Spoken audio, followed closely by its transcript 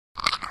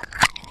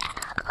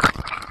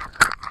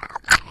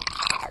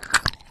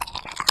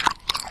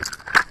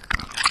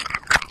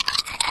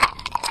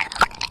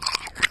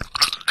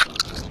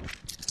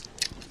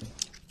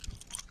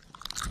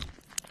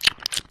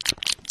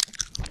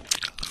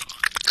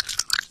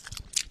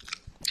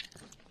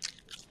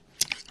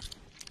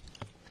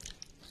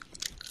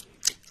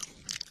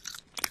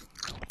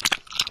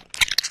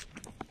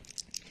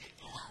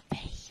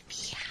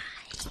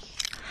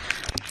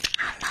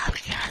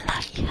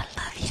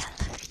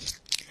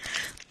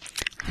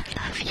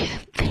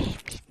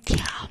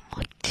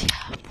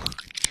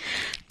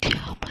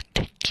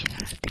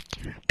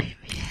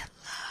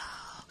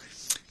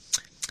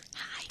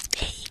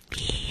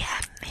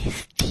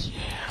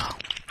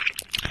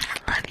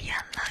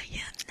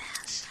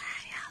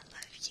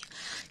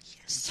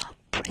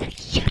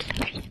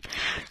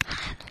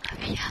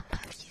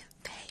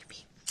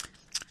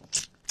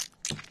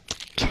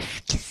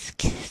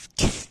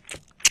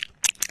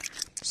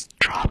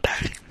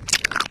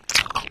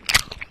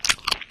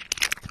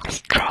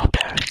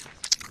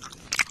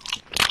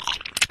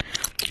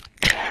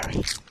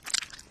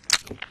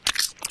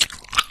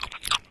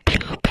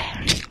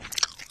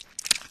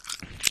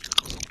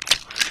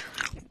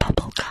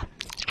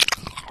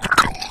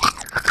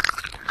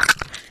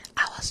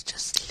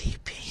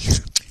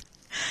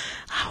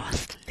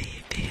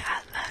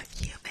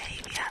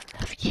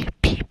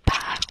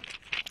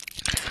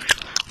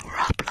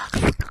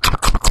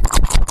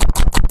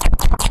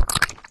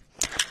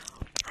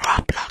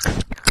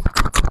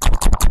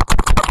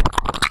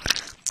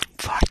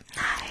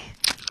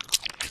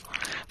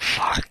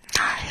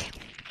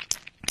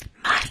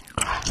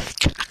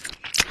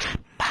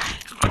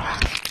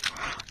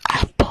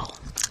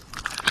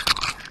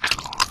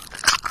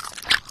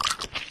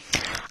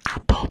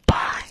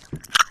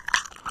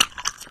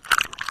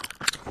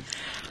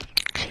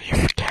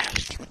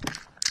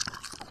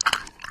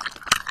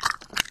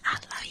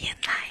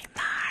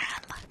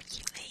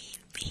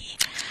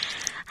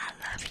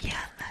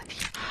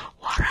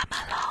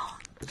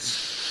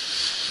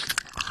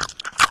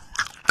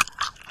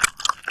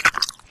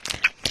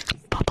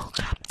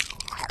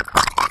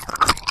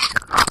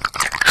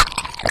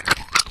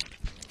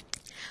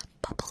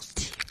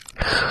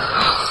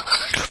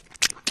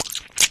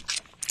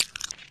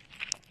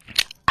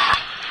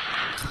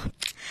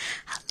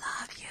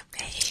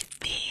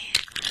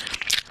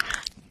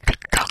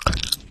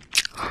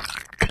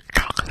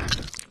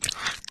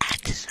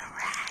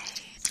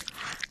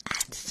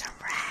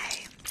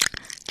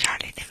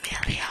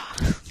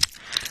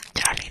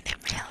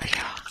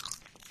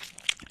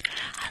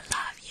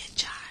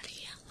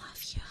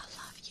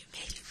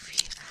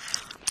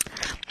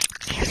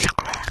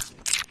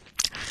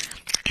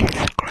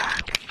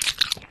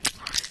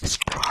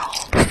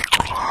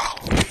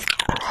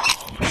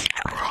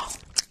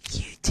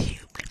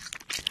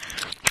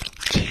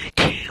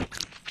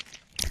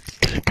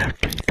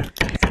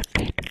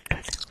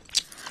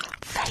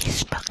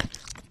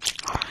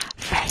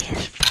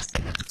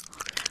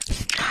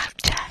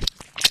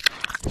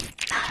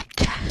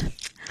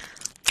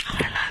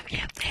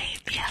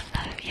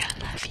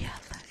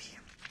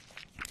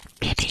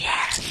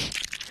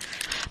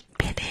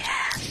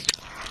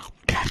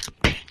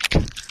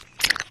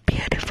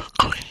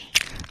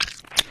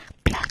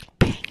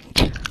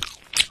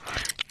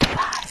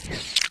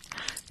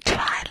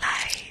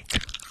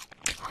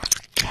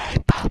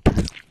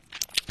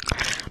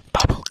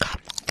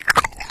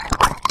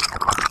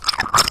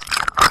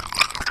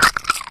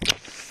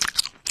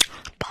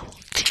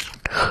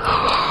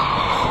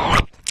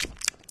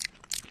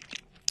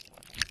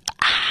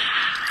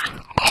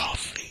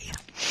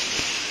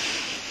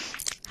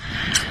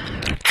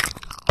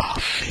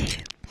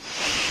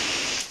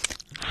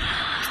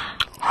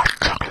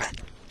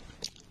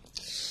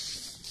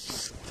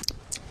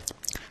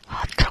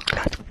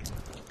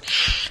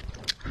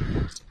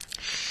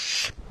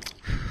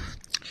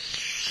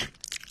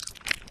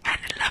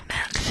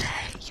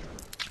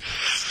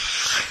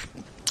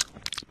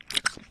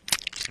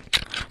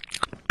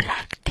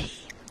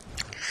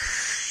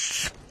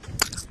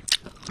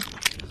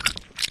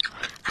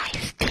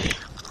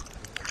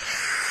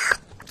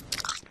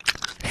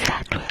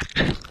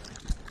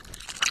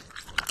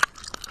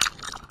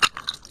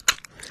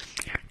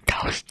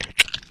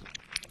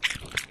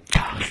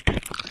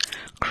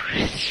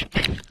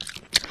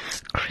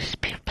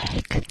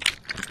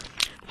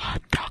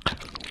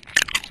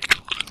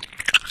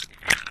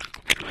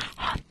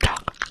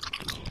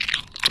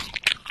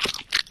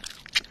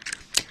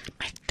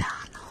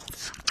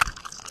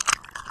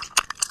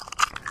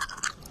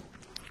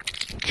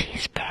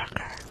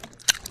cheeseburger,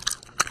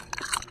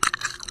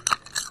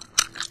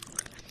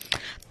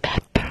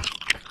 pepper,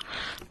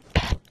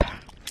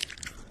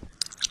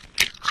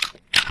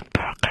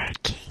 Burger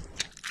King,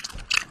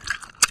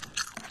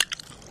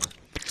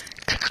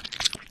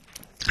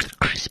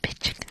 crispy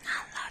chicken,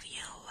 I love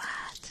you,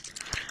 what?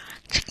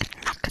 Chicken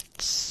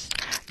nuggets,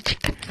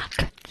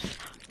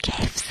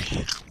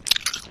 KFC,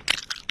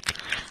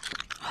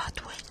 hot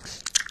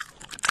wings,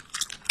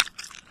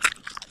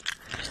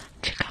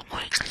 chicken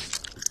wings,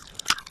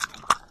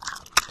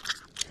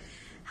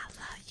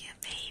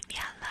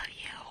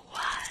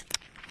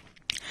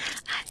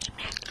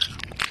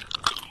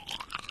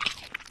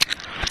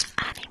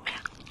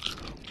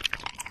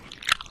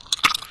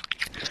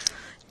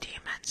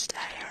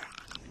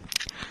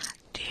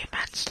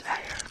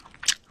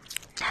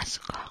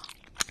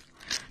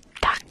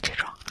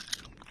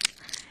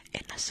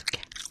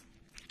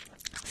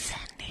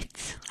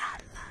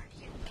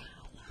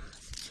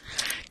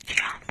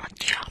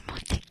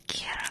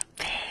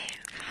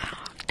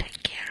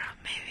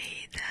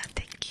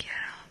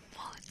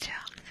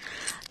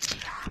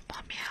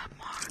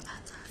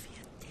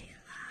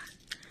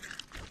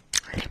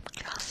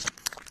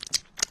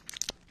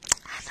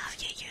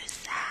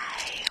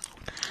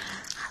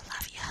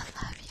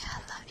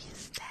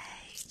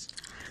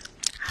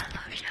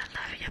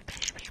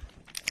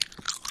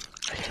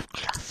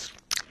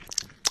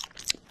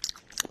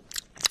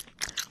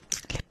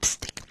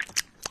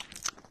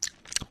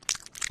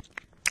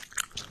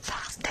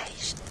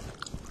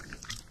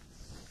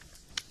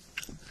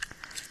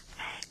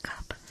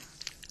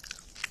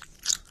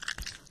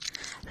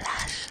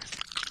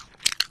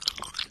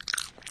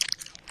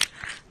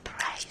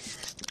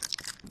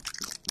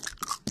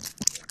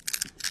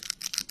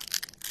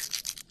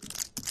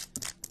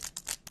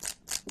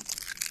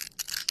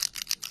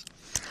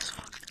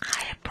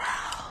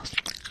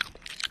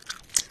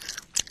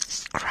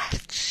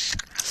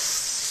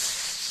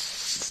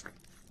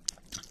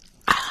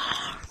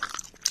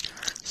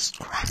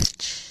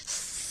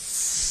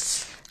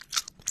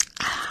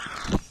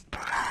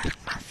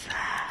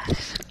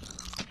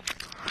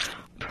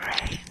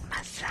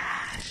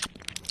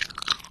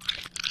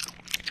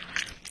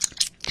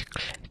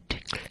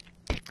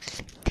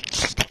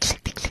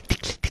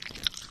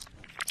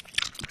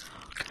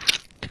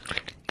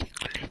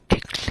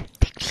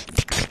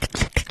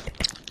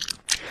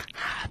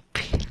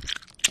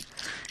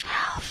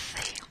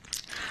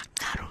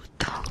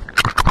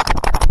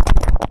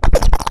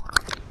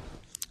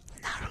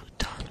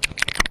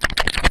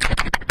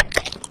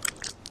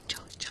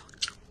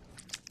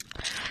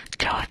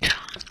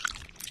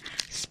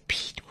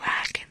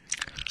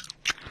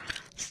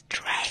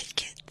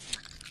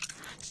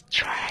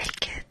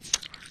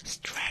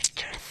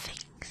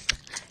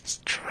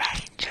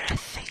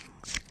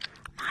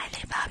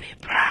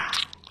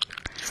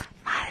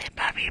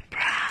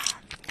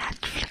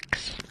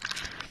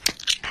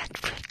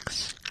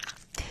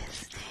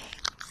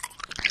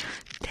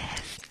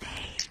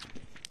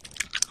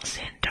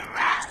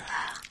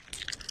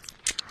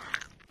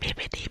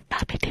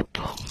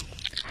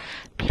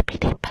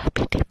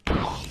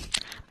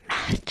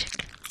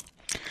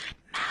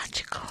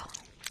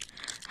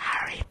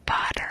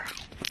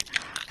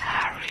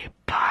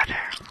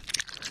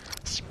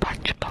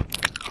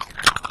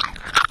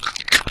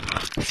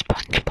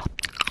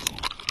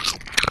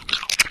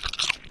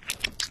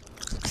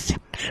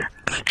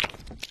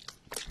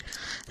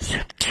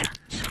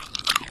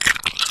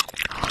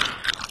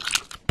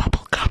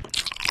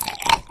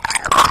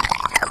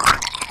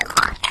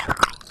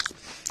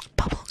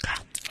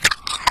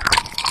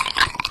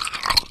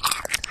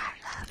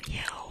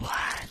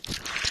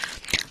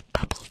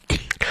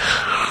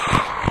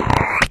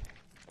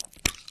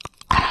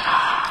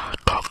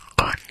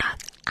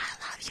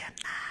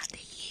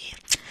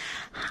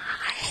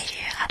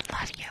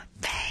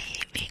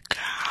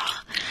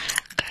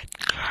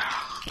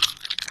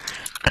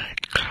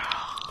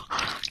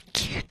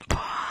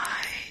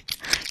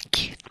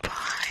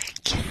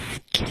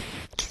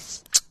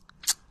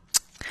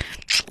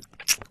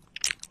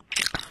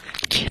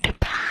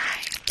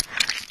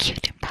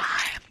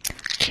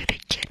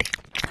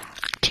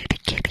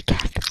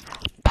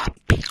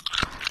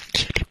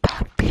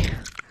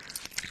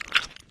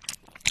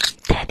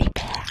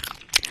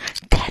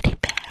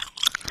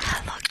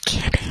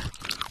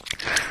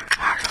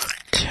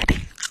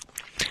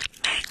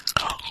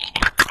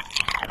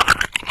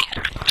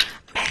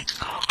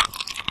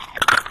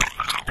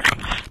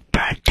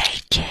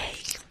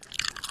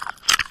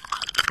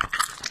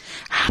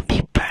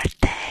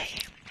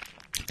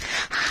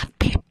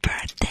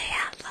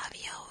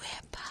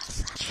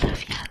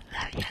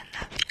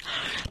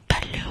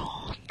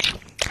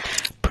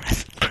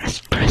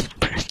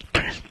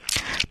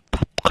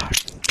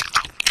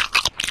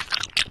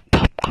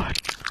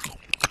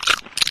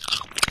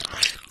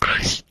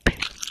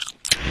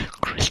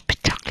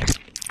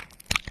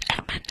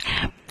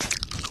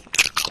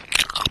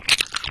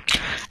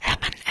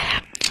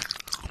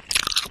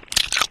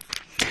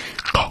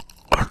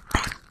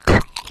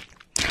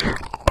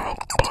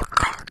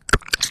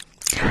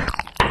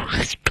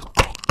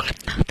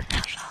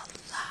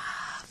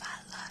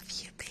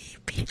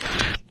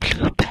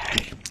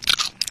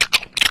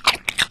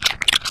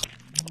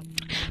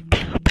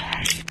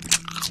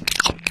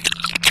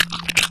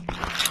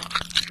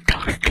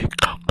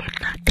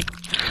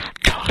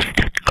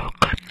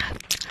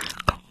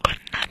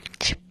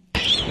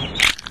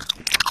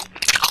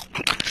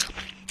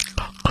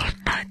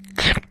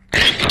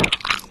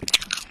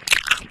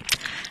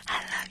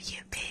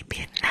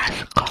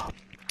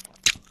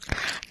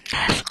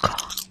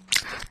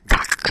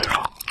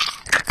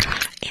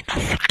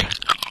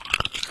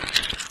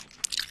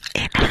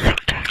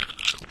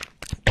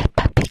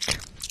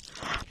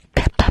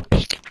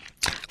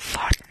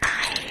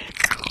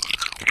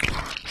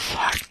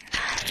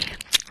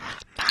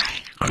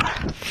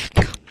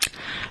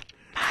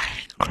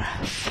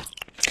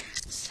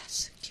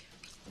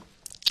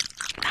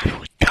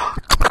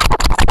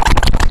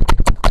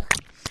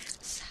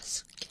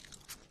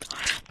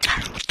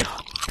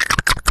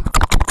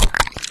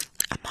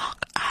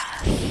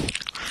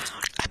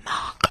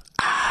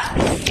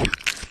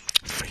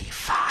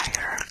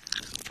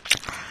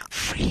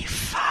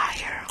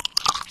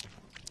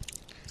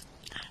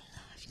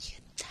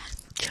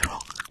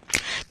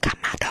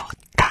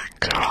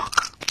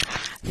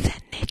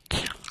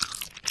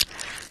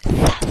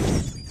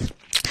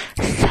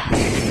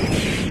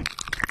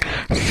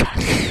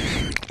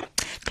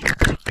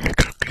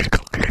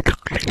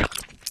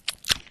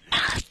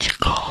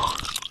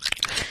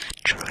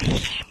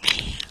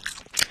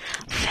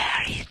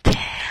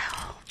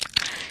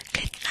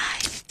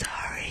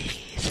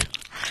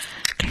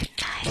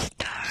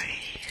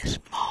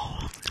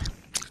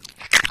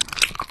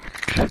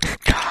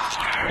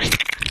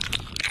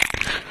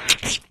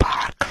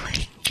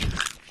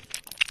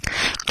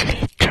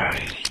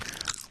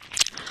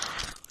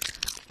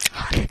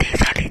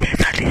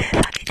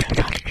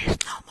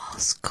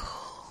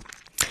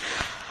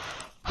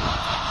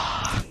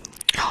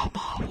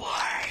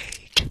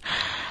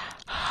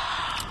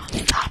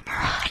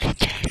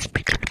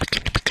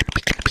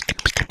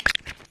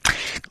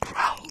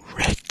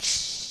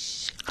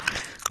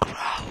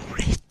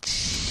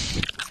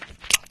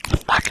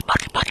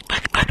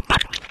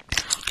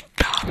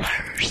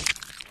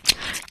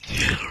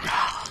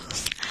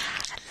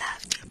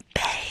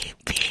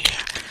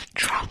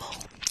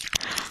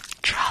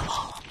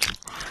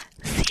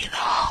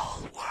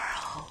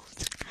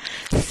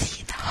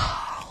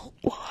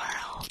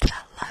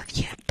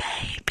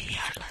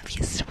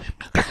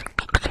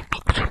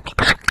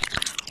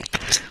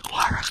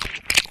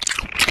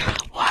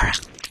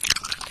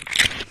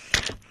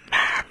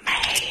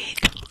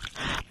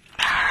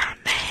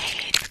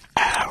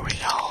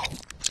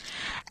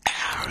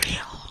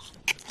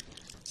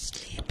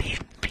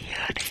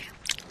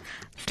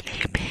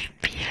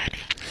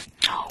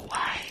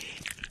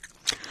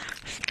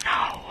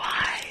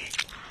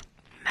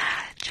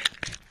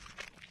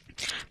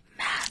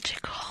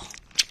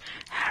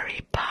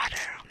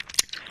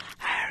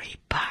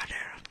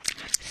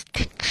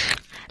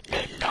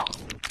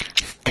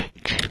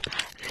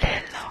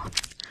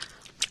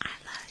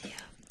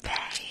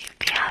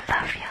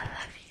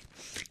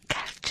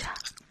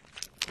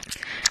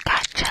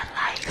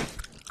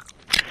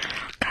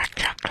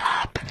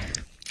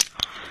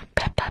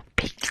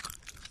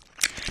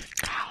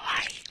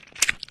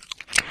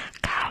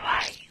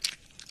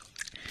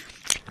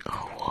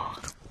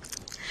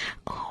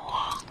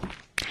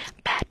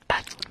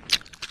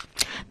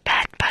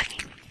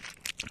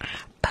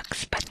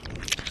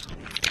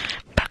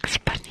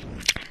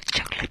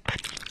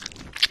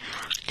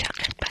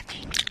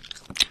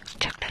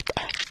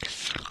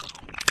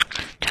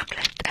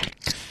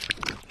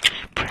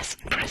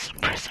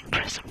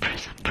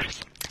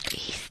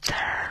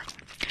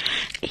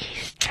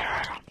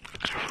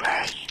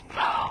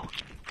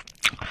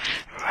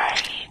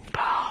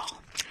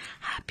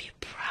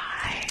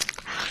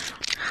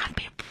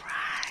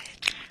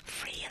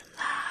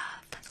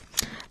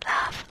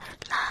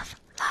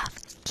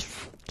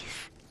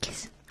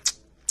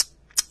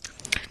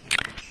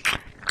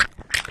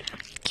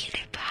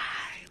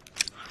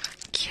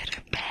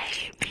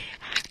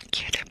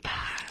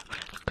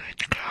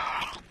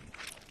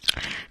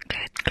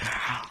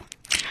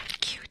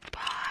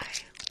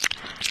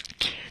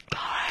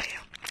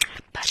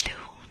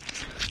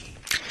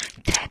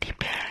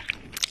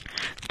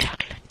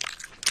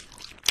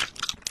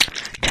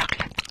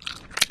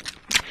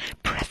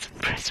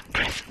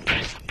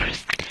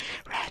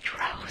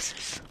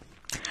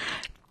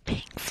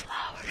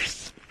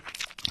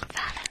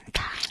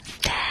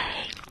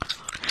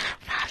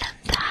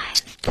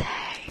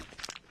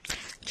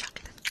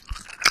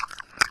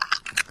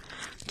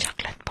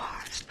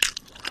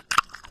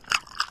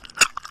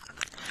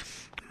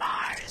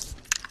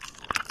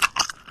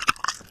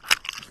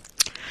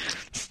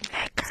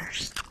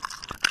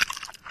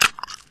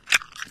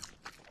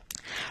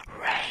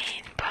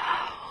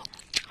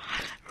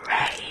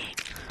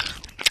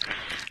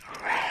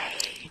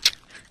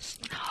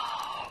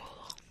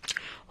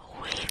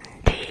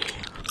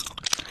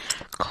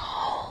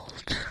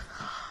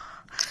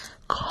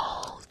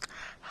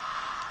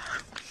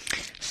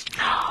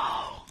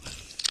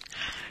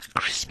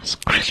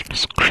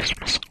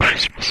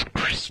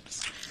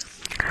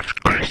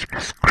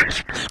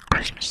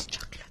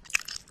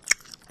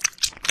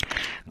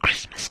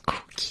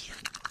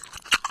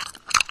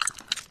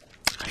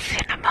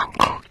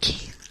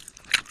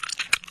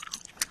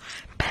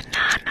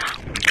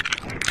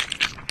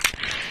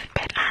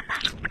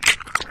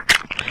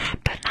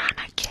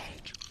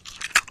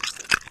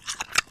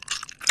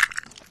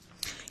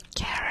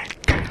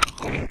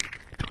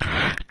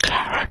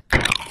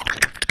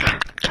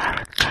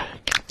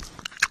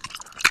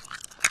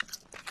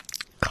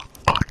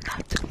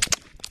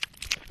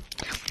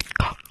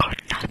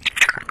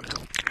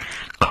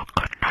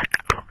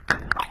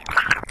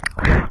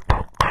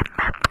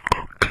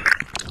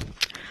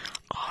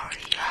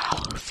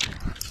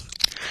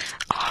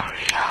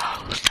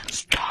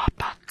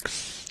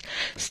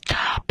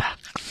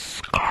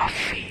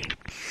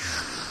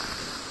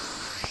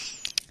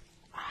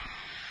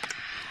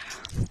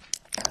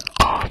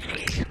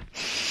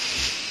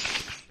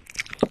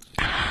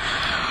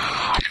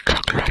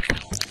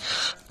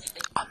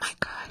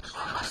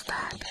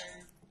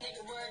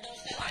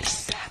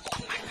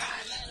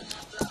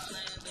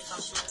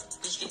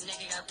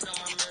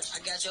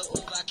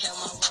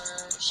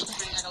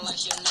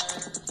 your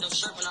nerve. No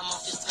shirt when I'm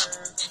off this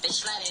curb. They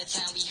slide every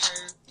time we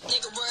heard.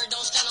 Nigga word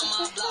don't stand on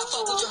my block.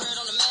 Fuck what you heard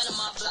on the man on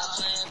my block.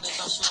 Playing bitch,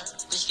 I'm smart.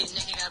 Bitch get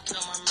naked, gotta put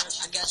on my merch.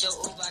 I got your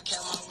Uber, I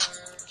count my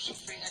word. She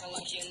free, I don't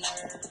like your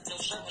nerve. No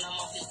shirt when I'm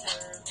off this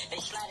curb.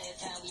 They slide every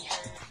time we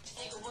heard.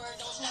 Nigga word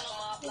don't stand on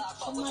my block.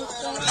 Fuck what you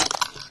heard on the man.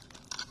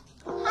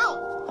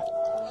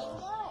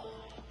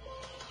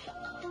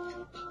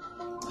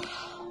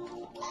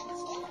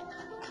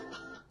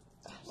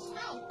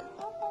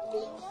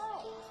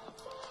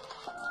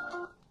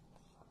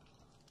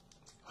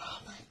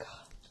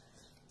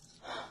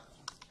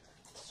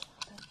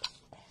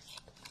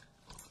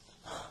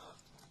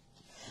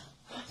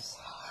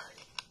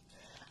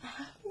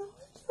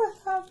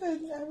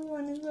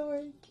 Everyone is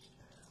awake.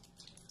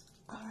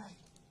 Alright.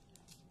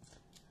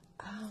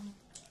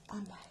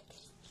 I'm back.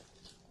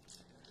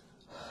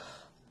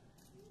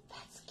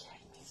 That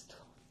scared me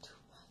too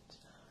much.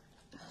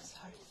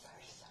 Sorry.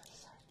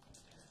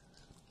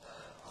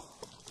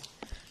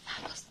 That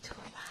was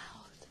too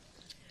loud.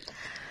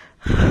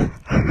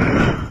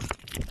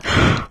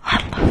 I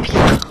love you.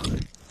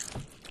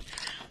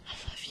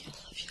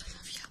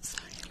 I'm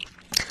sorry.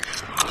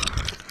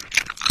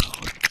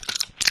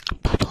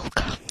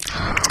 Bubblegum.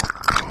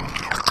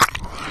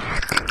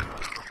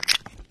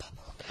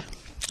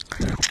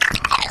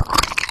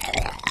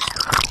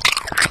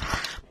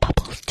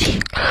 Bubble tea.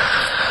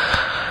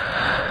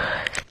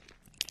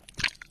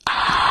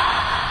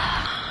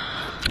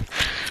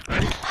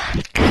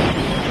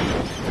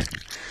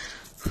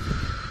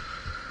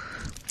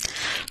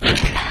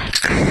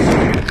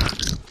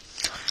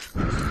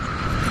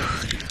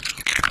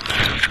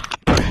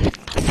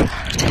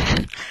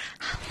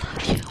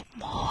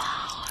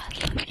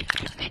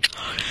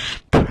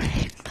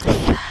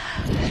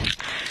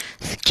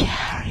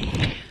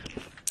 Scary,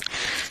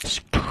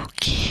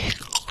 spooky,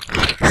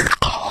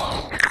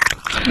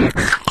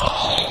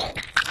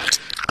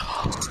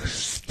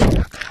 ghost,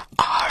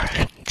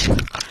 orange,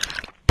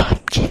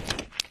 pumpkin,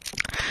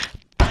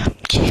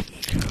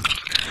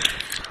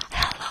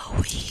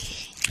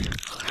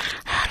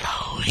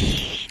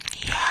 Halloween,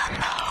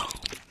 yellow,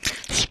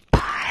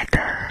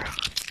 Spider-Man,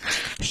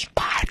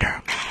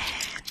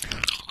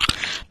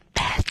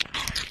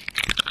 Batman,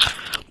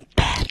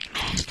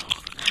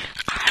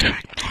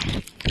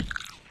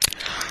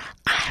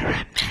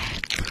 Iron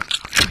Man,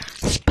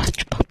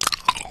 SpongeBob,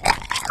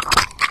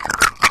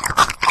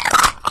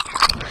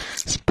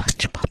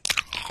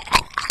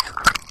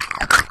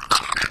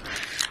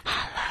 I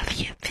love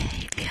you,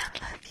 baby, I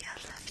love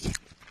you.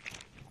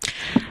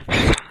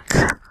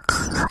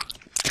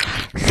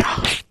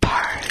 South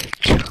Park,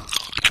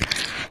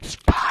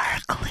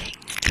 sparkling,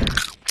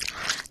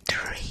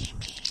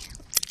 dreamy,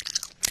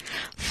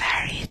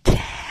 fairy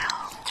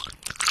tale,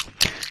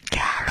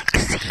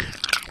 galaxy,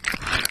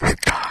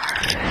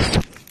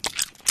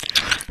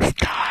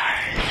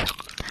 stars,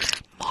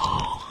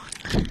 moon,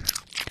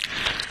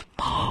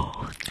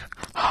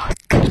 hot,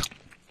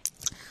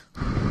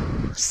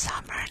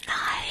 summer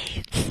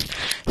nights,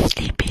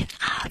 sleeping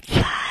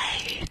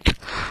outside,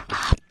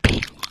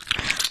 happy,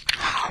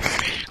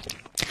 healthy,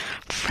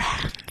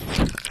 friends,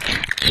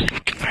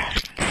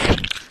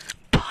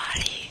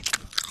 party,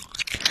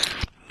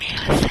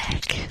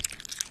 music,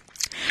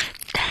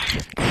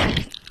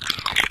 dancing.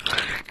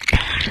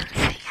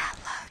 I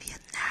love you,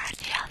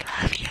 Nerdy. I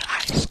love you,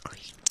 ice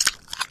cream.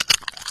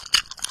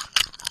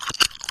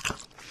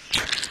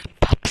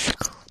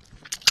 Popsicle.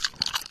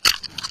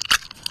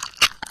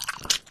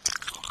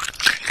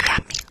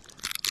 Yummy.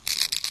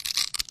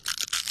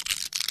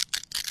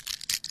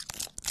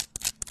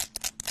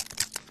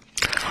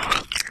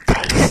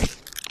 Tasty.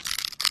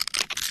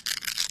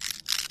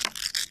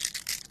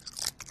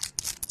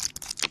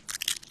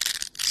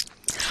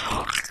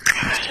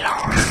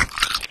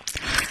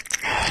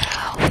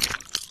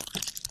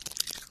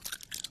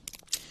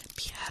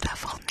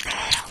 Beautiful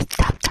nails.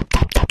 Tap.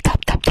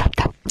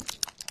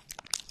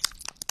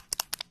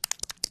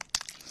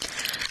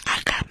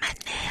 I got my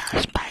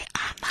nails by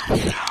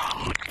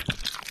Amazon.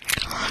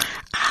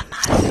 I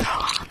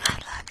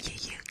love you,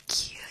 you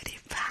cutie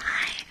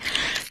pie.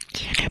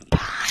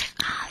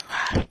 I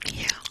love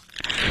you.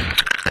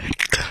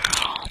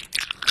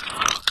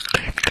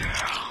 Good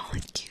girl.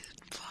 Cute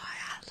boy.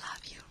 I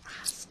love you,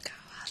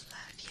 Roscoe. I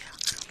love you.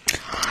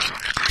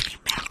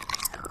 Animal.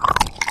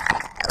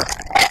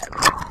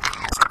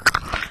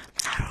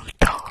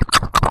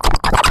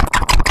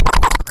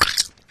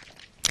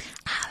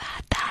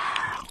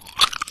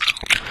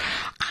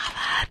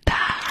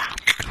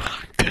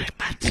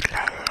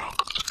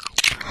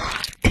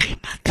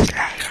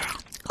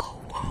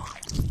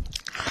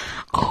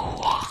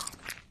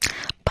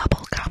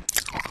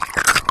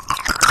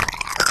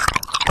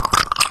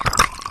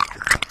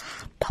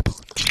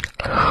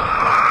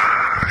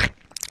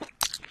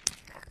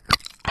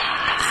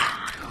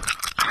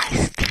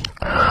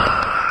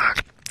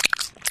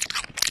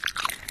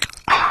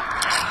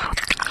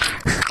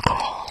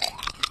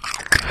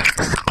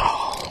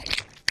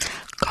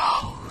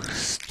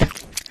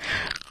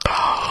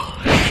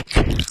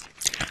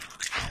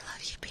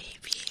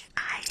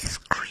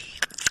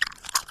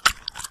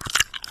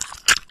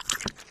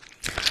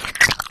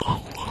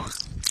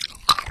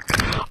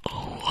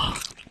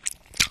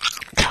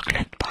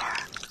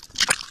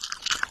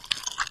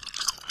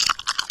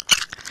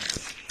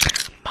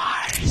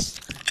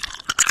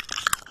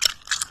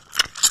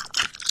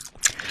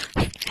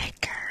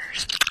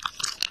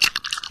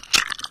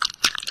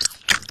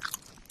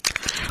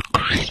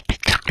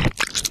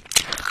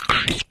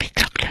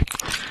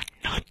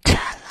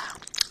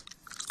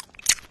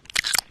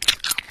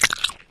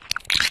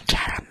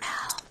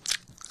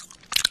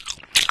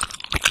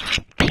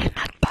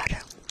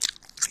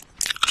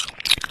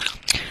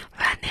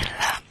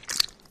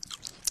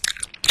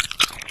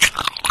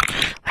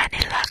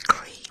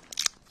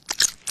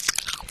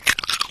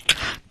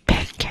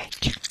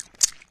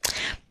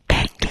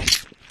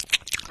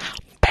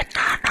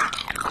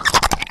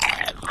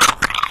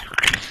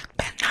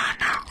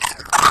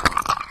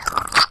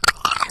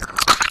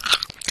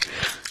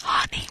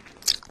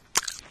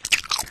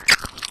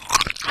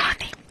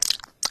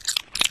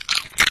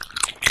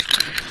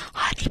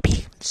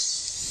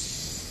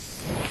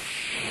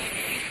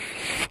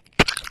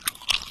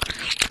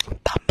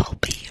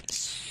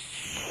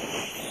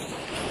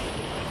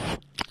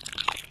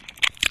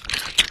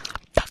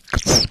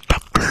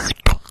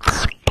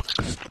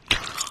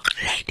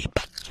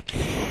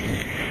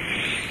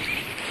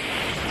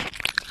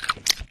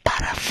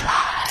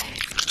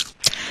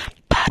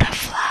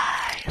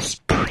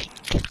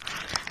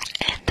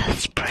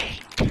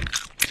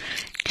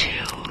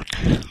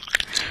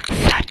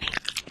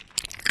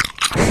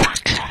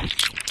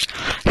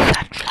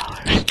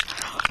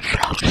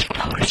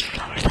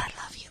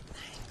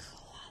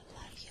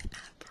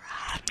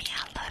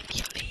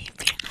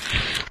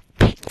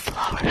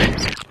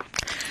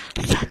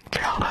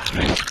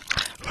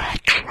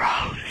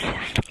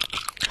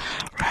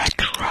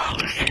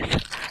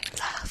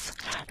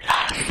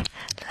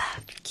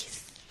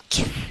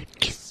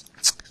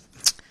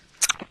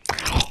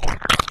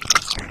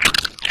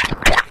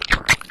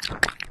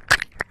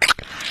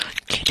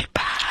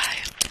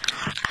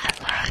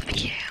 love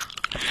you.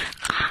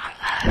 I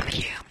love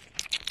you.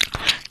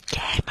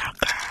 Gamer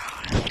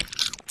girls,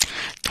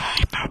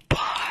 gamer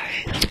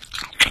boys,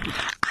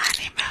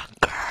 anime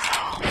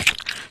girls,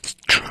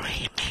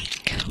 streaming,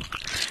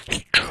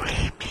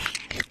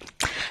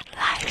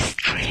 live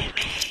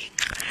streaming,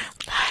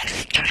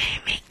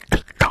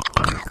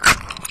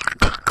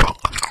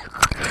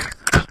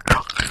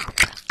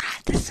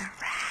 Addison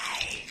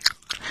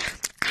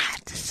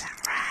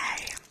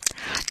Rae,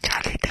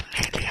 Charlie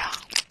D'Amelio,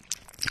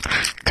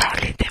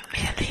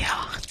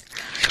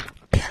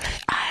 Billie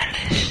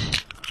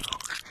Eilish,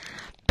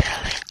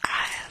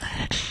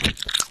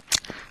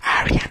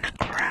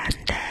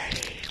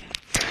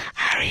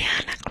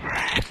 Ariana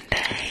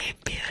Grande,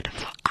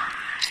 beautiful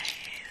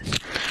eyes,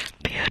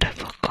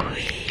 beautiful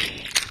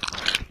queen,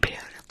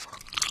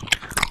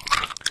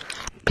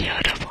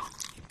 beautiful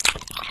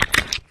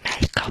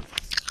makeup,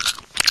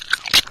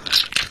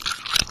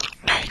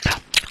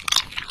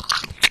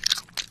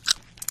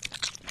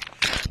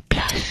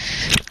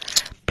 blush,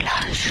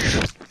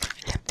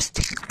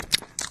 lipstick,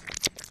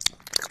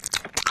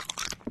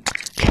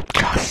 lip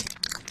gloss.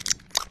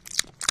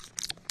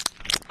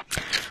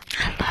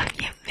 I love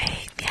you,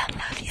 baby. I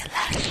love you,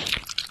 lash.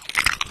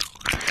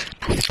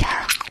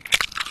 Mascara,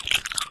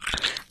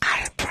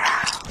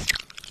 eyebrows,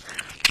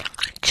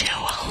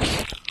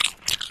 jewels,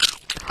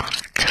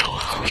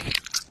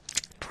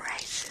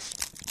 braces,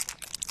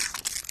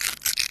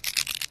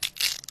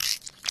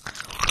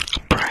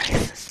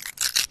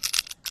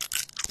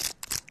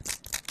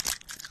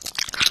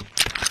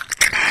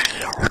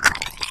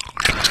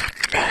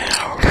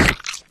 nails,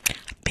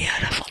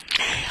 beautiful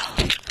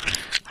nails,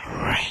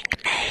 ring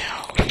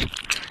nails.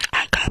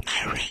 I got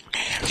my ring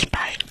nails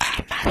by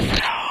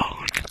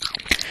Amazon.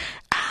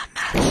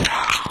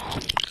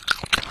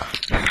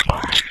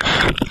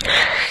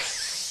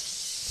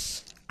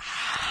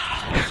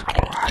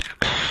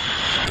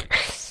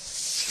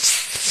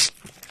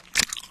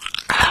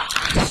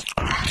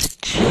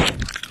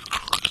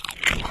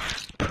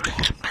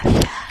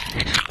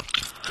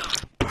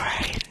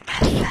 Brain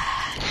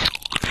massage.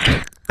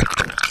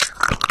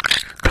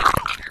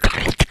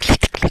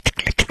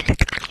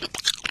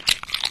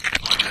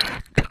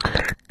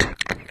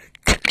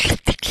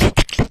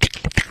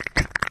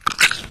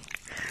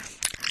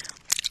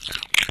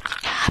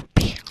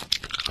 Happy.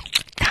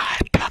 Now I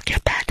block your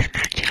bad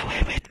energy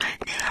away with my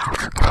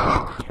nails.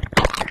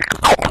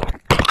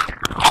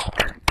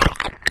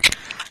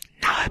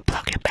 Now I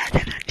block your bad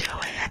energy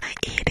away and I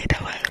eat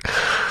it away.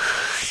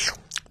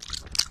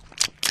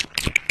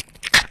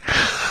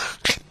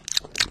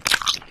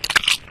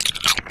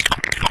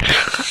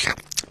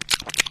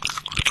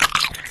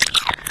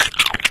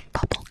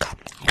 Bubblegum.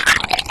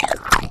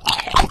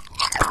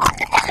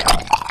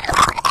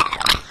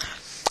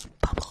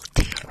 Bubble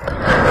tea.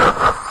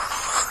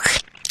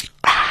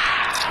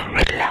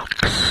 Relax.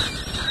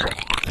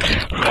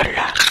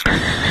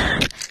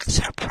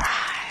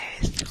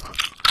 Surprise.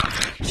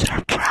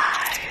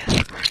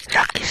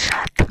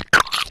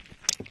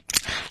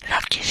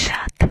 Lucky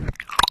shot.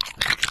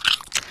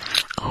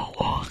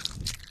 Oh.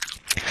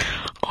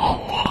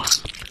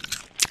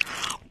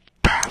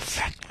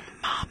 Perfect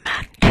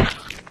moment.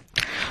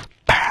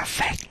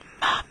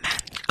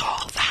 Go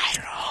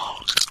viral.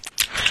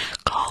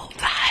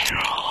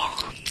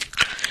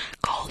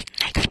 Golden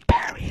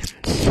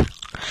experience.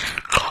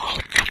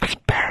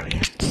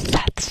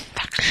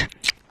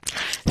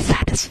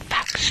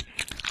 Satisfaction.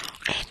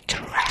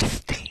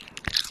 Interesting.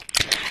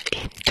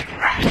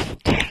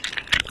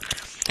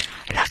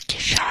 Lucky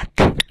shot.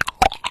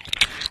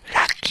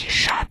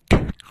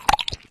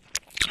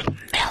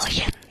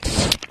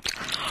 Millions.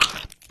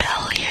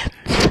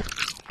 Billions.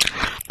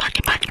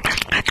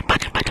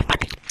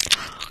 Money.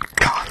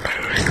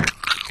 Dollars.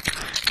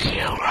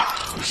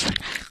 Euros.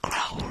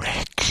 Grow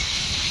rich.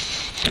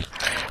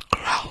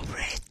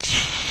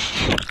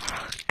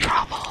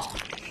 Trouble.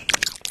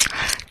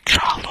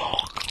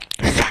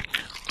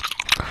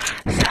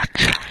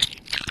 Sunshine.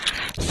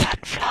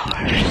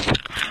 Sunflowers.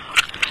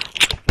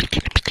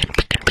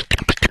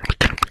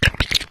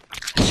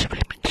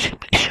 Swimming.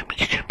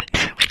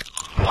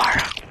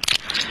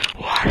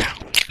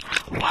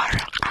 Water.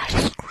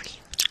 Ice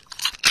cream.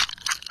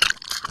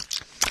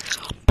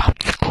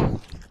 Popsicle.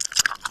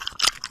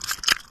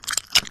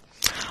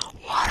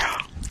 Water.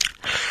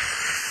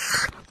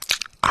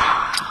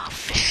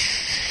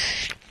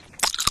 Fish.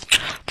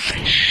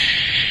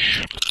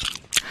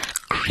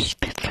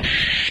 Crispy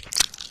fish.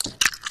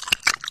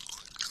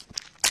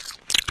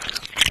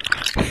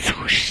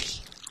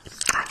 Sushi.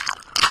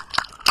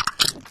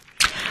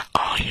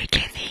 All you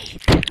can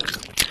eat.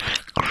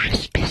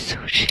 Crispy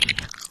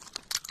sushi.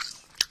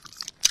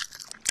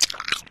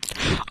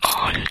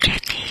 All you can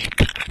eat.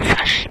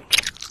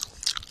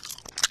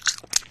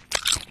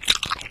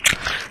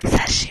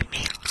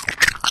 Sashimi.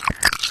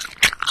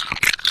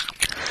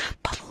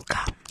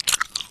 Bubblegum.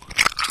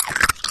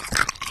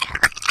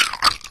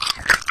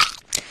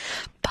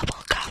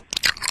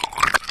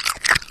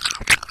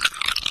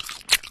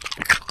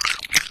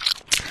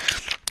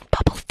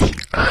 Bubble tea.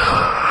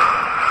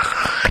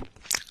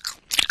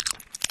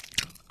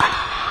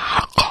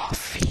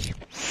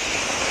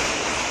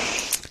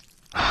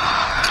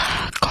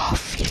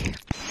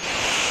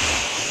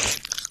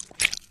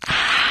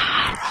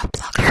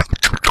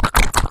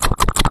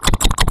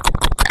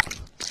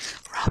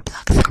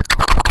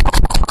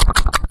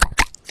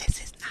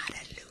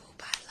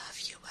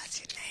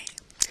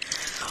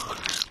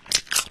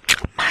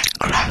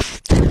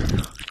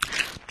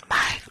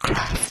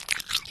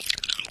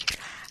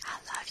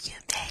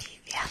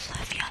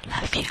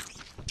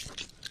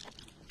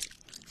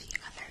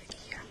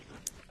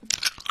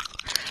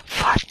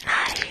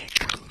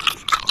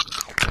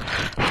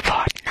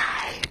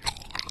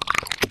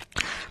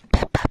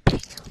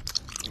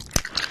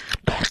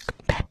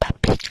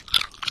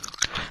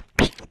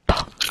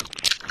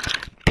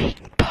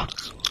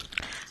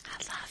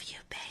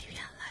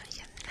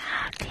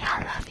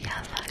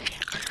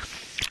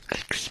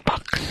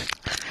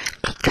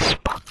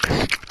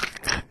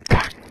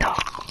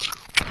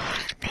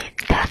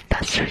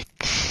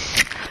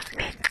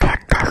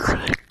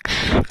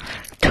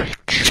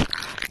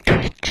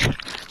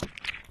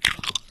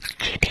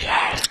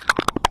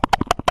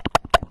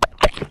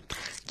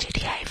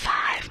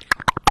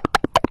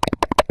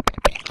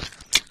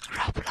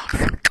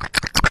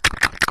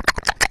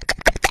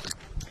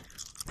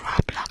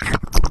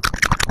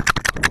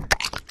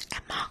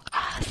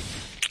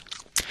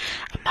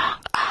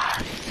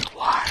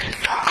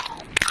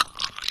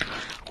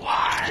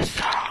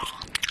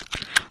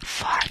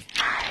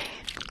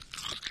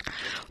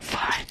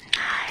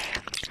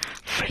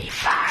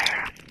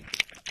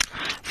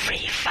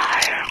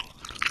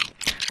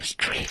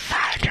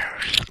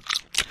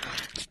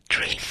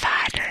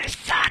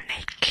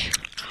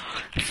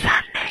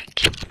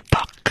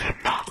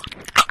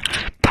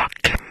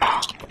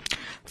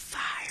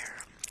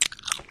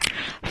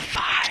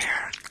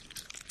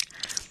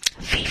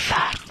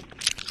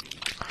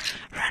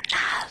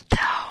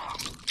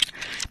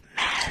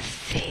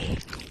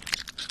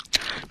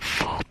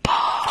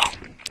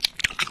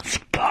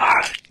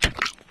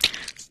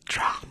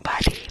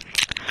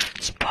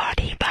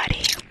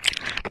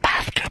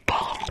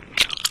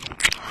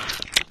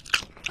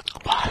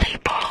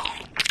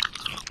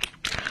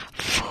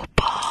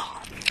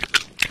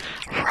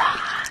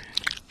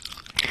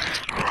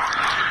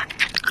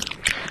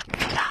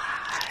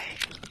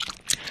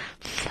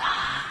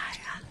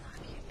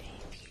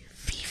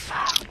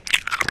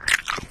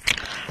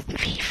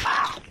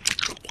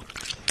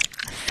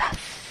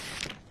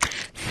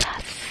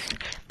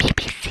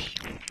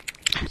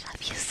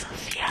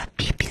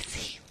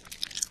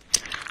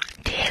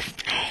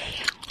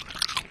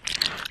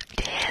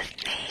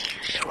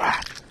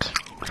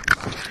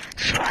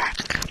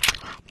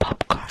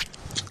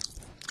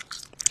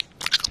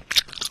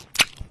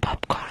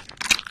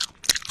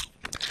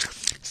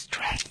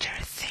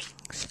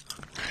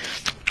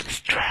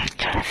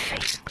 other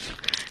things.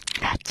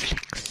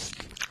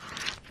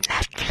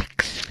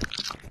 Netflix.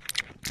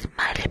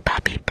 Miley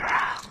Bobby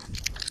Brown.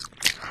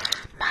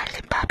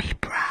 Miley Bobby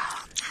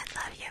Brown. I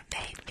love you,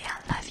 baby.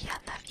 I love you.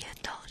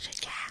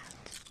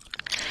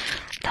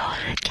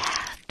 Doja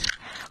Cat.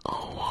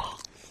 Oh,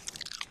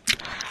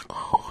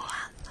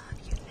 I love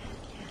you,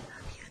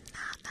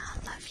 Nana.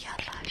 I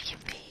love you,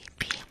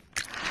 baby.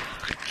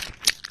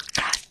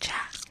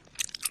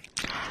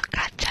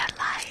 Gotcha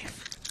life.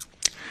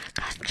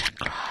 Gotcha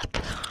club.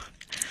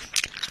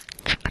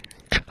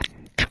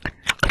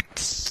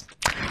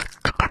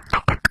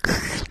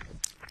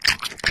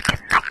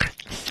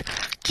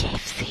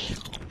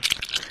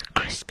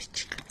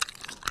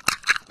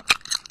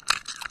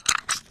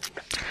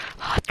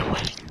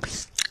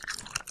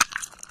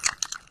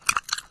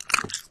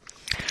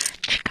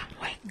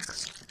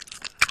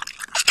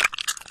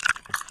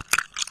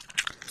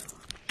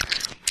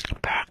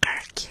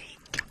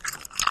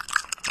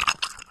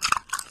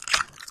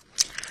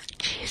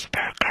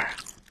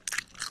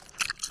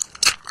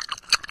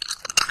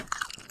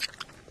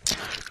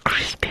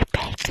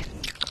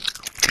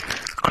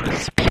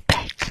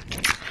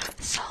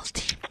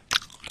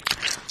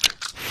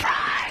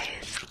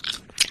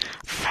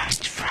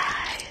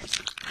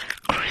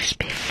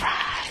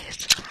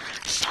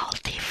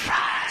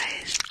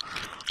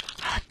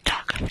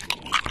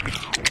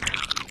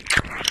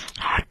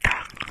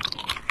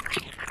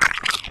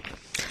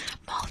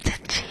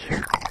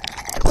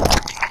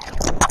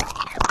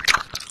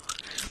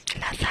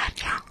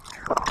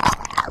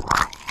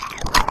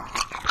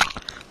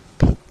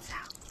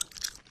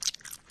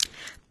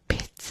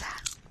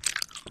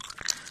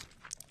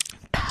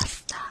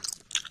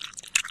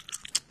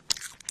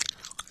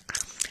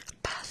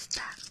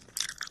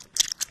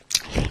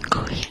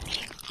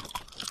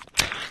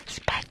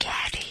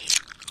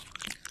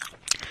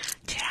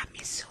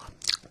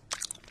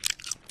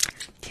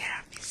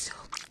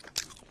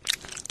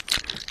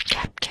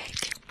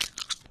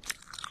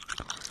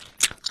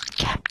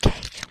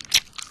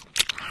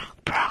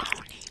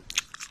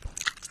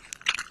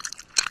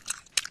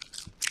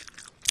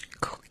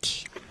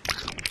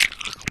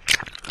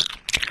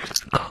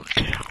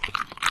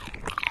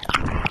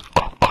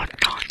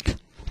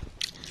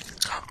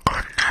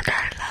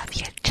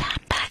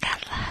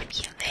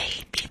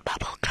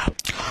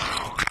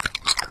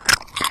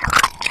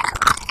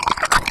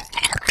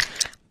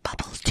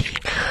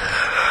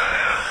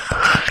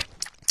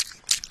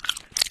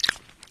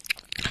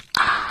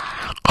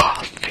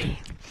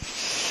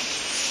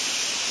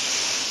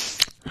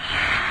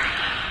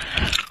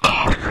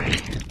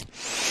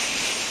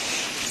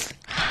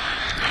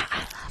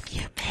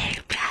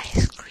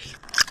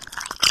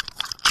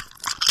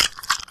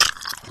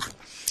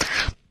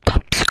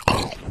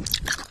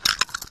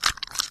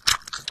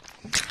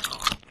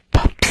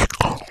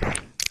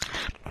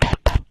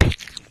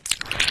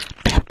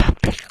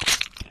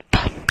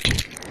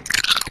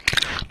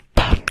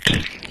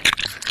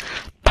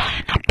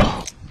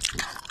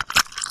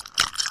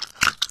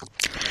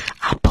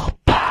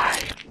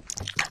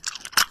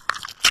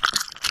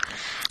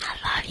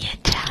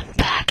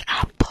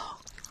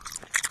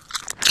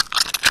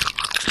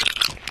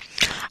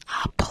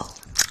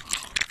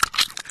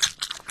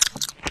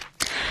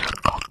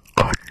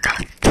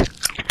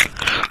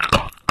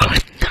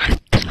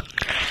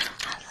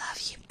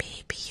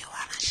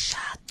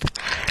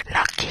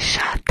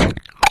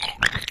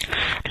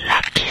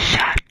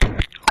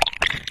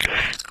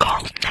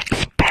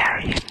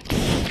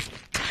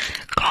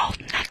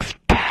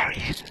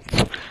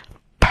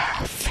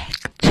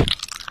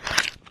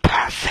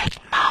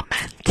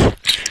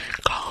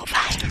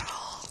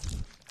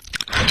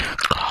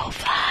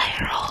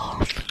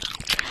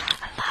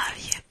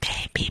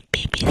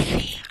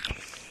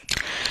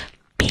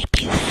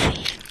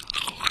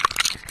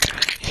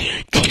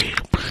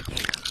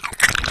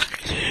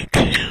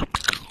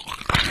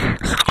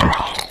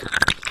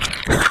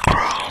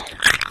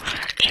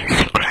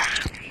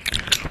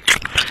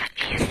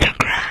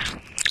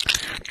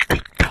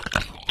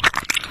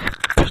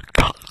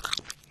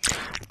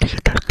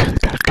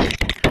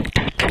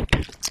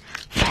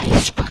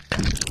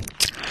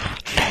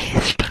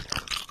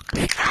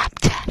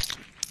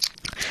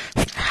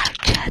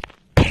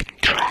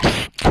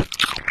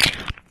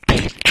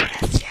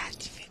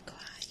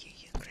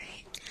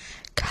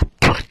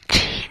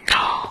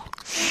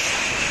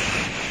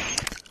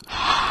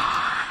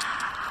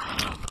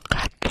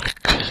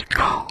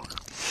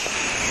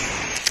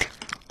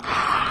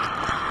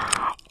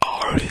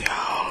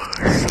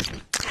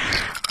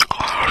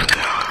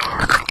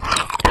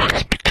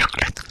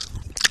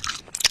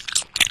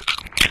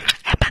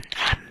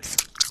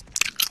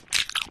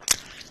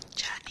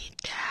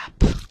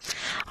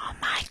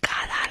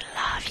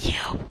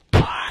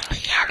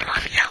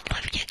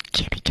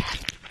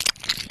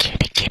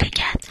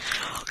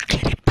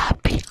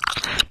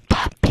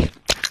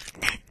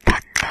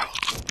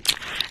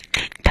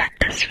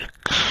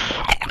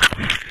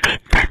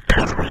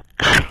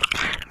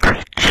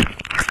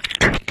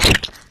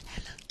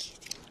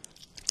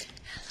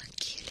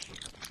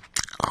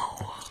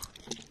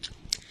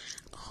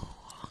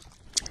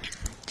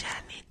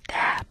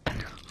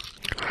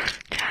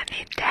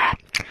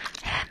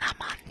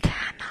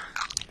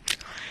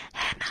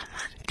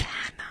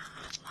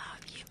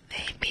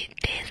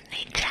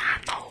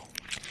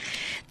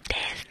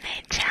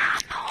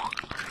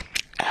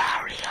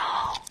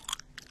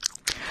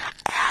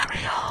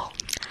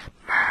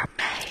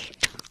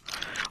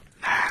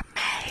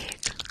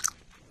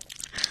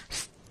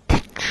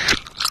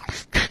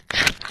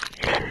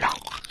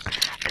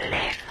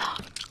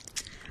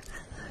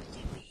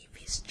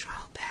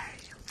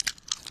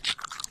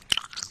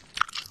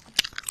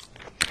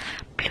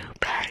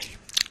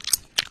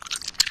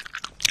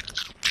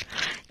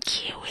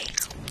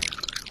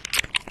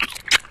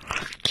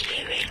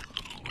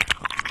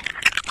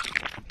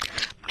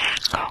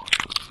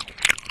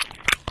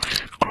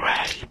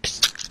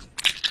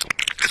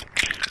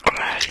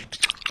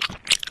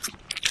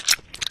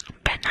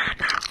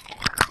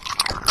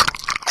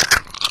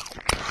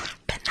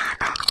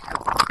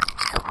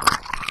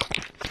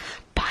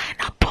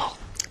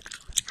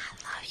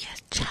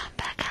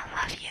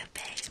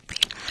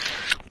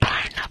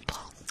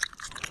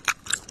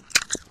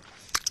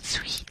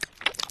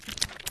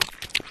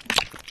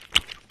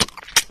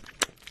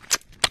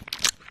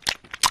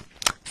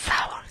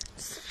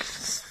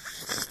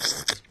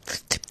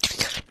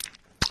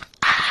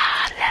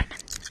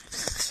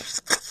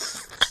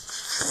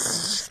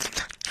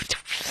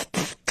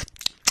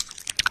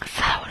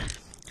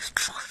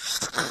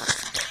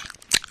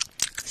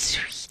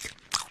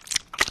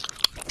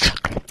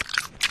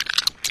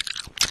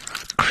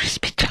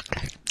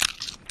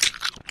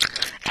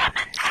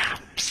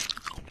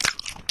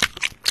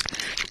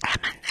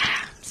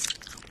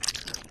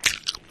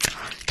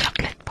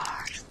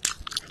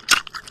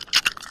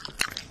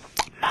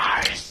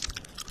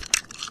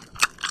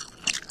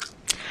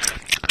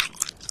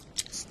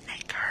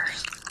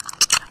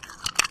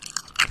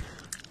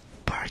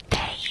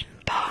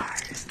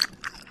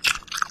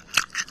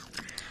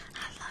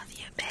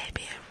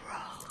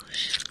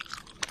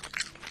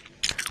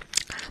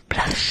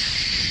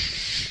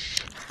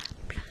 blush,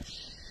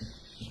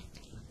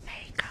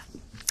 makeup,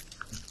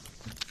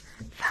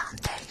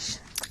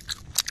 foundation,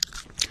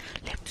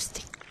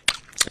 lipstick,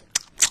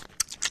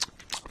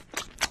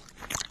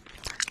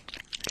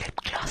 lip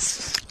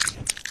gloss,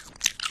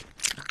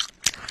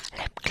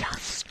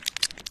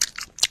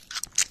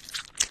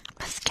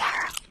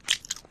 mascara,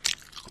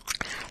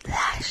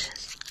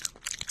 lashes,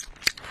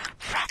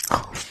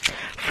 freckles,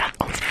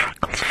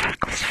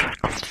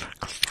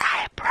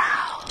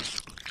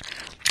 eyebrows,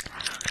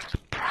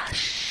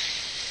 brush,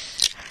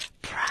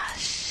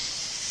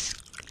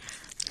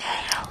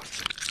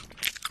 nails,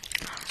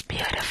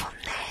 beautiful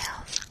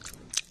nails,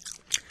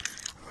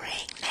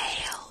 ring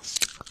nails.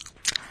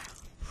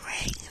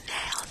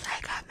 I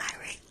got my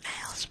ring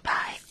nails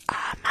by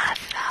Amazon.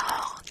 I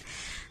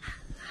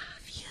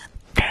love you.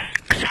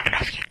 Thanks. I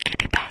love you,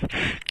 kitty pie,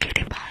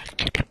 kitty pie,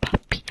 kitty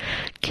puppy,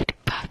 kitty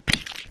puppy,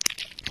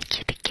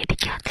 kitty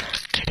cat,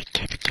 kitty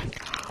cat,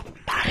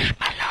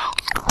 marshmallow,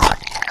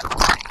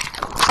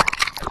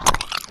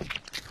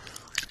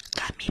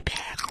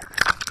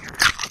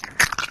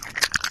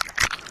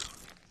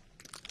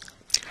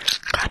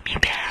 gummy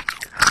bear,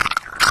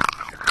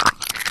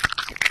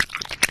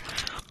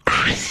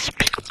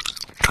 crispy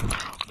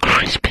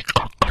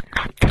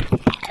coconut,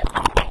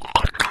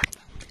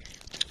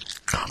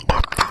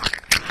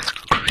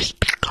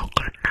 crispy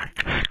coconut,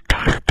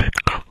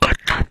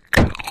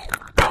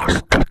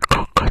 toasted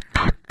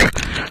coconut,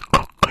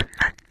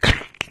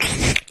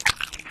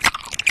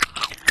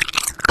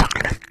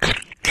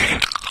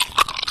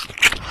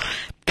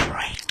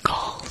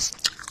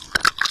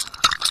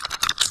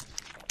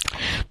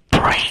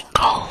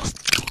 Pringles,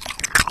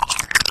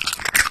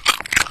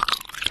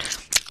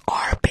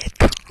 Orbit,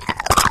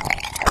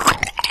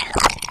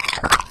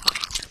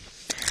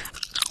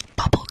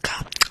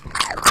 bubblegum,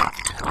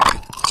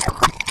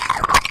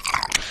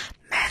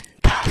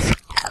 Mentos,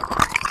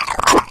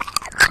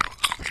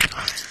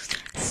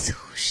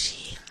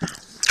 sushi,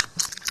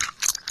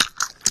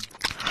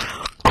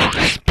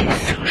 crispy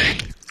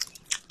sushi.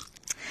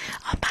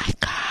 Oh my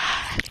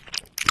god,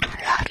 I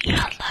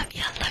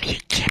love you,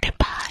 cutie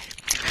pie,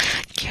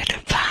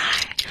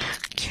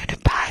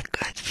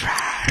 good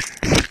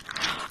friends,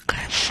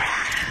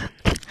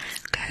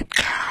 good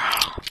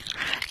girl,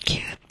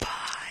 cute boy.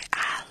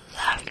 I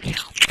love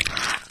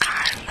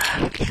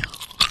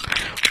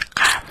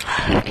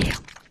you.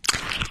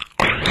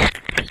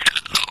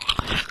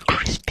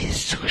 Crispy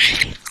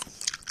sushi.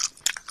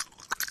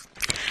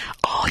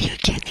 All you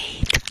can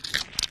eat.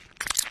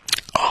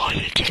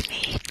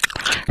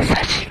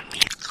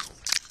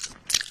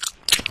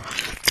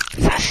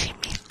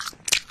 Sashimi.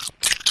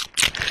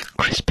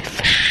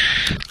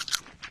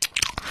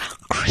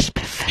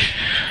 Crispy fish.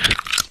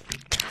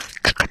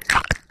 Chicken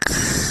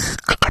nuggets.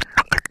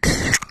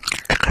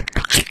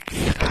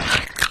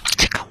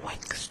 Chicken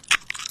wings.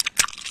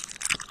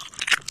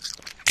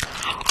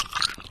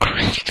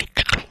 Crispy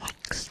chicken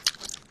wings.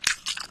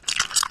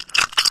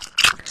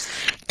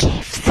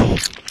 KFC.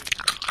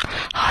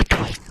 Hot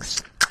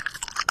wings.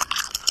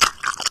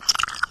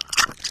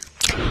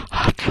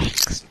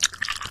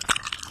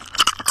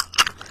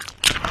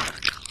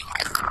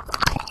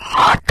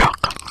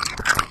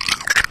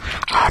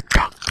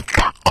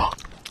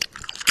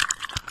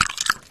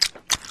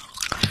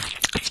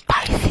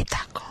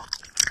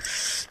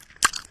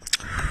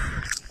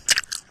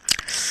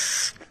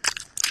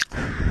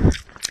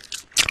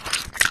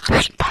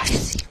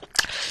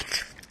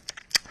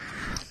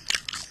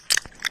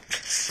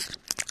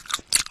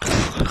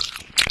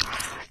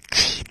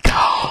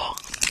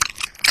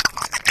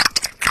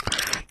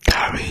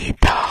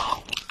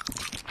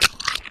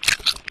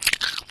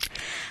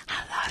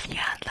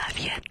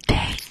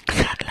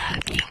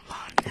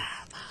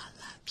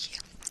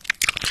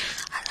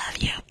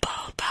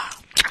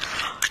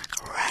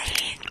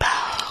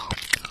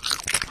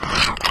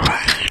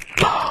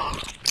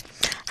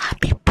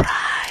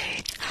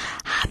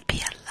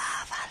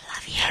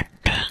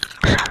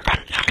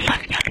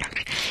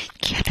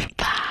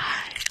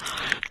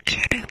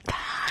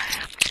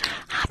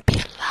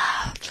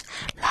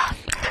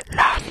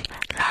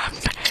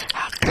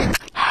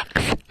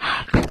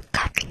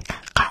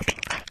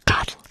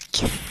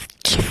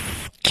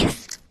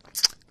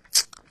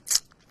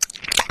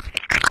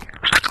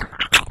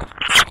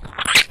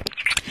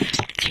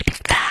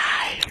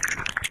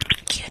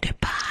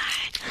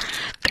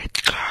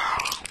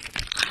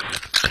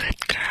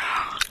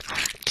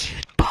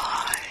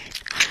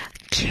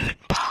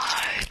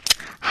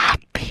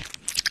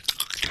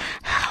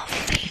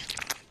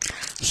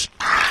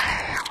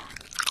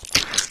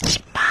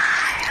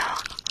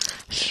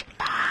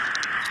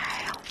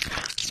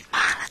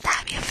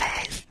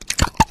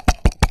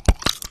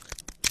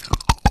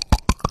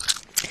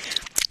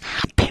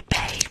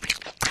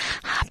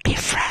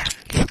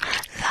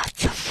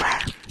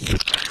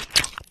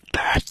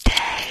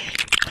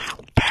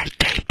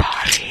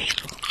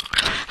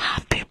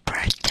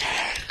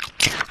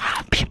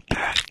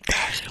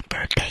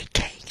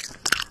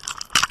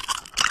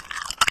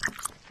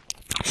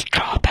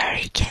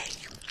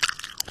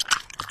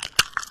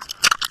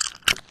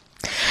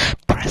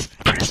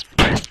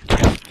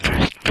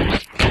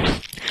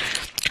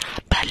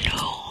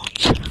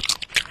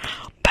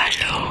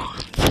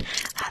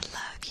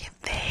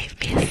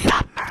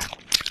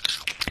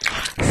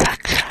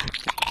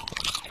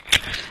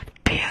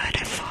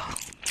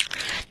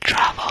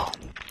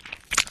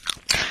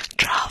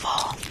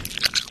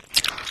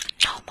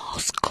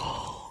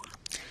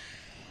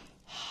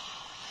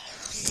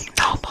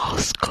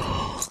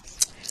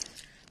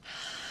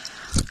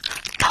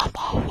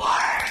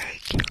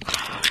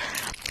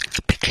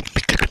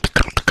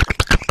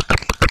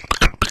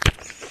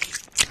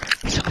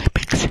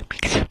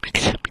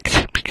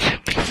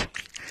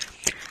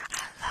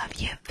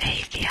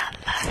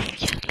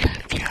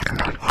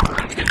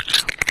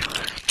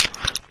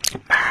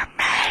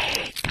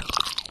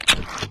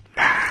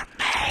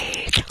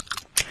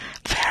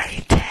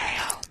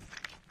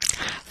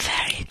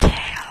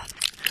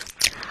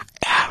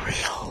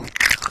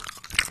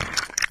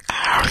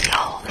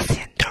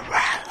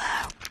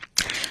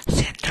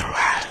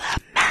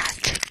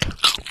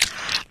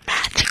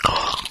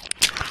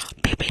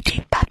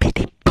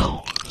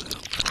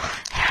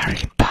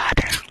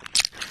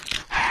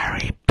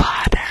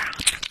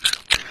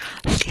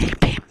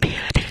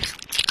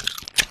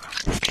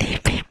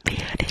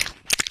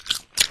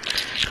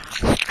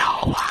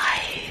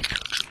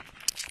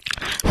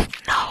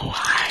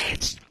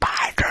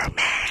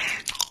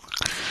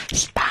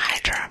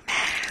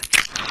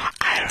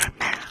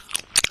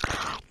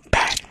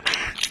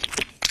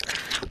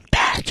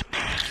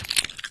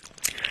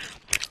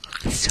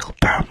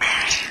 Superman,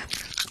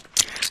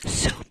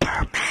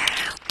 Superman,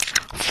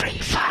 Free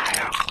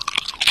Fire,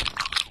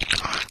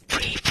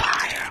 Free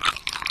Fire,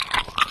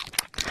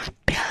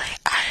 Billie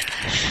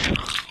Eilish,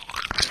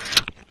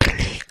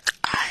 Billie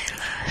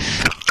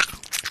Eilish,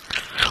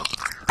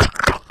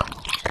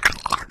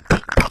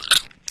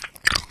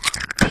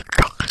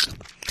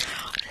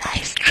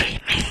 live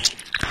streaming,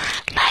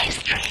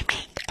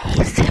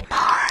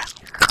 ASMR,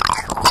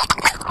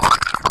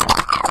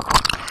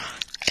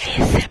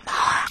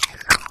 ASMR,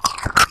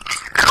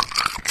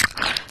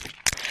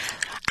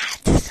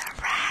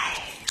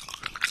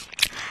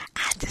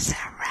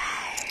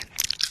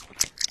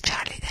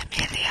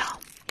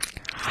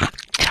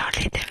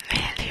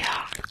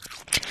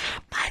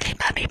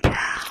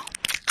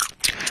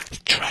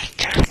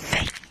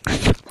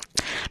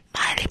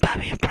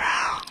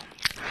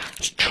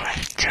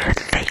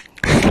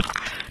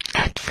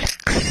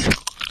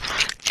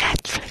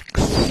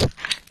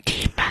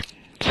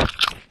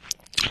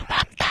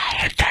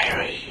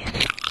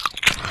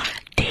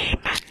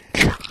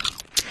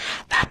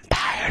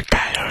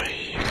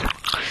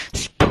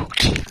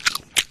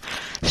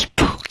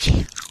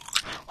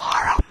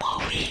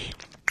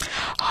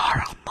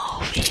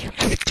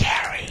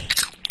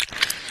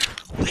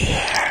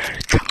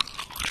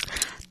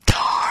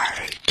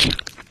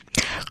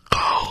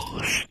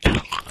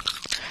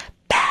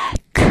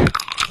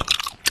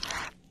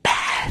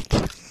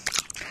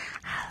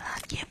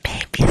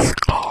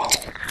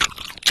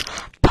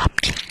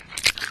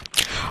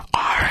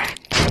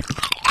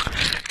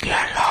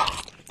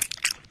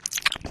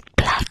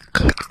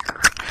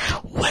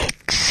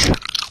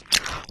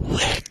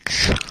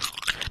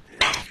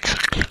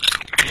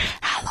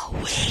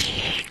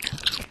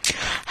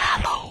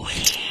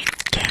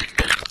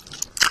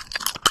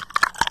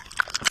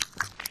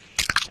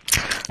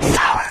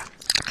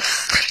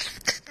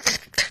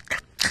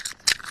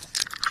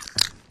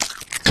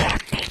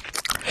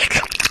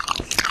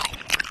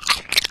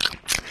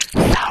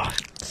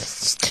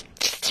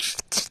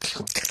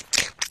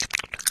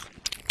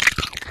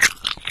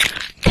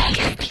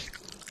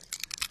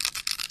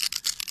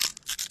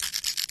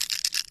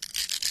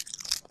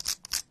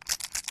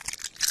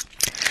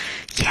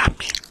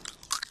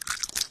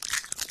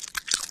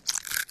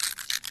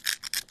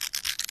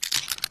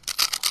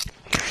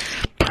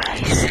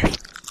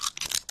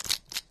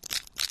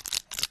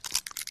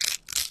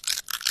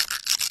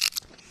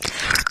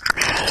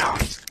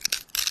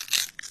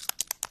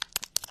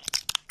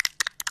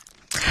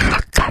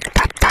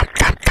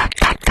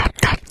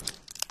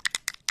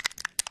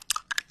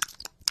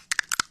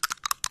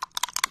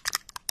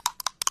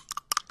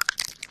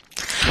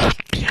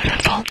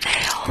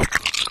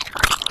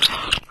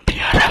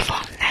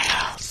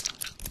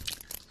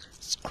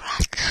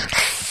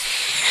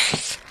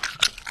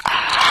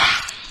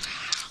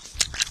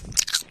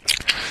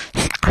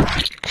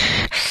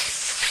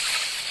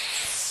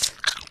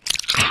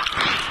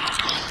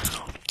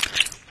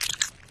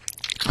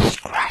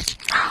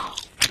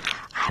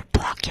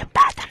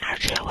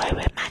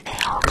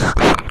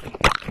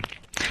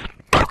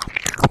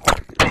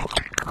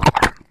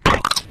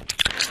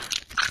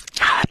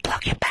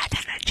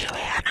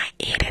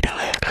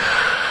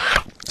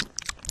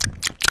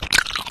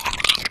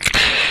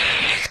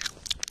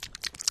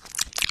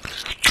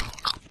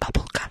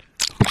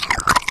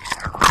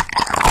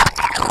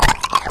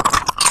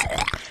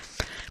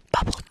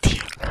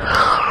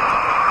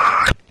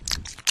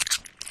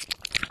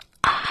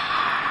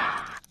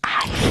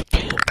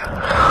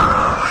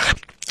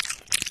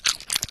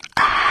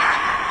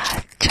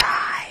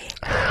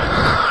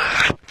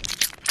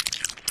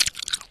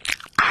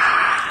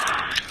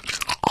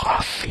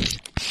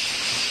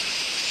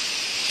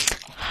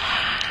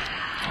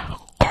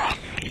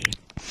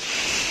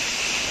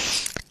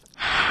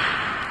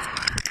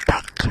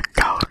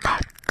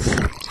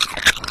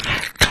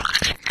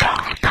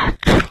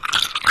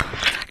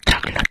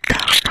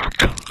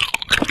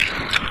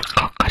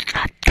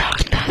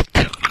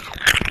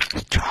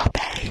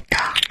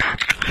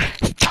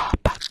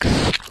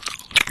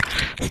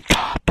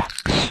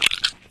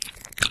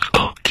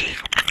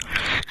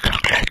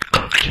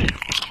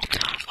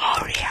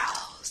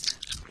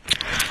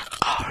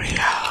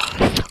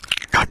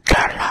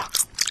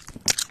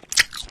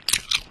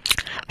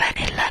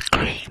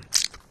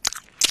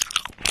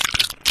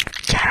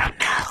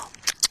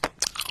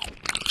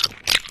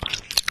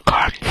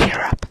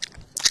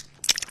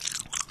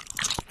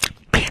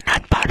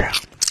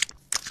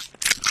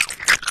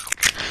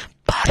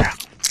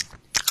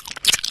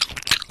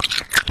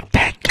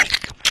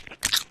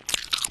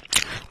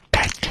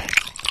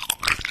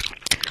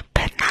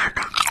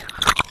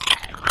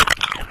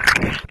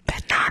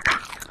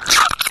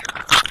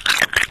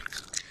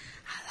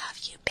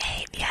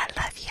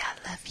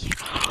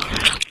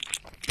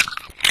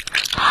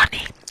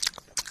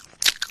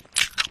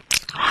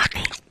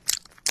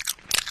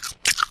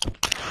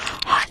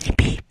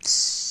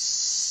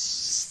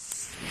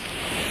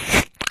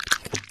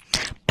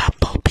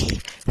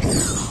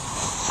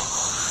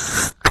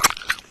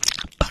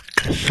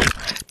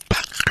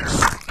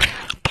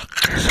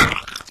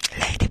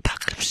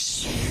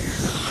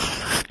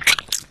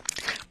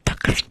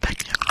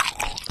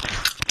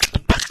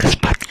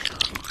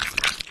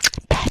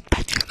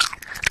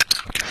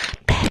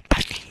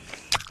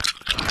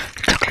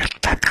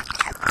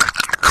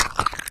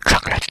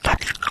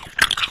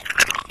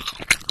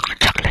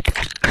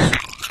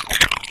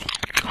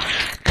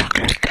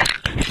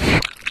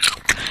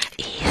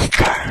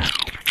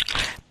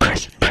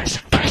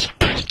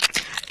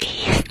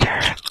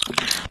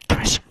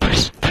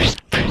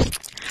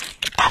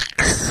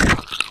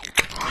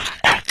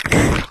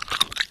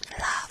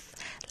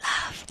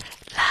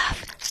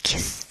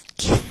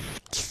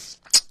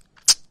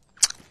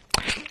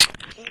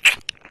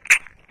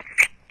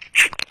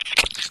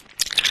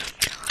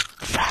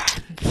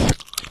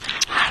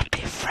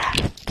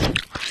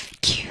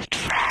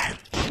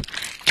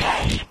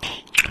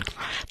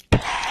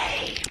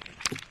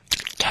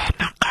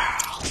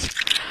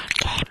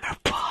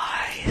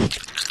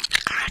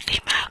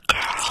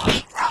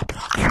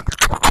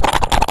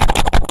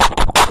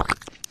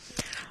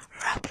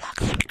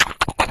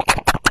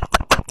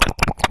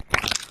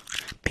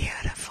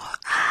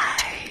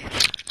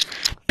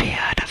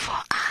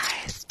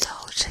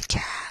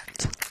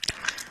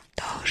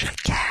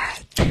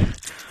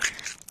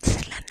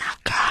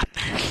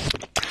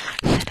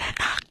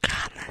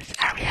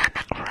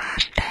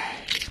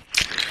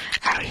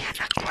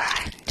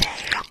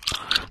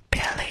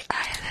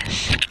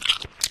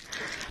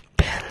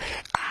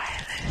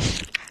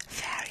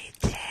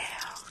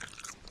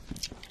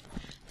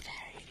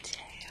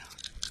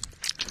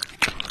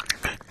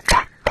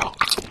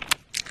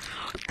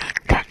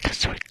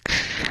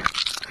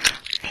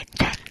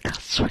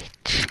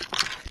 Switch,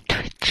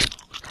 Twitch,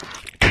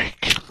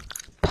 Twitch,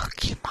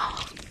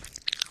 Pokemon,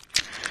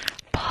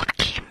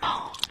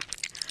 Pokemon,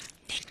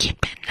 Nicki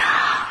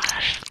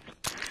Minaj,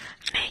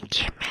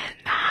 Nicki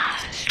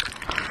Minaj,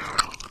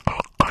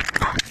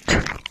 Coconut,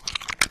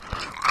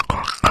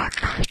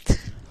 Coconut,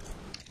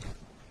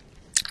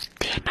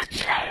 Demon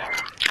Slayer,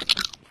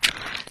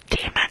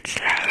 Demon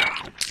Slayer,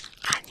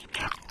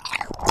 Anime,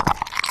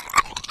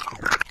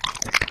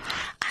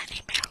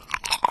 Anime,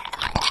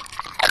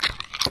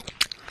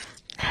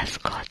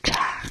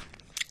 Nesco-chan,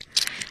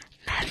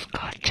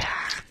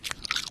 Nesco-chan,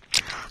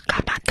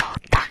 Kamato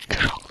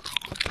Tanjiro,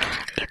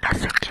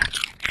 Inosuke,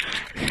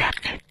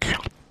 Zenitsu,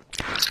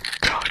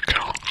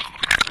 Jojo,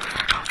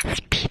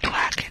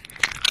 Speedwagon,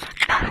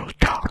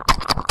 Naruto,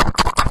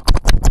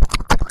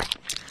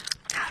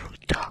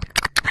 Naruto,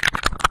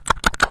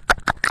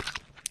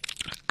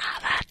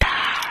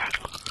 Avatar,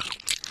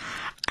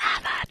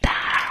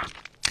 Avatar,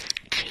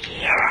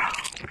 Chihiro,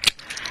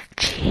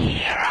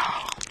 Chihiro,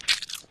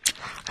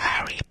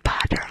 Harry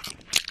Potter,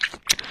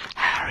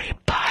 Harry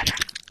Potter,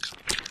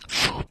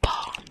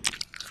 Football,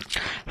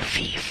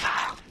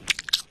 FIFA,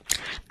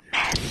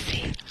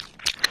 Messi,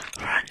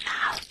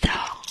 Ronaldo,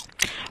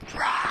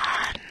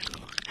 Ron,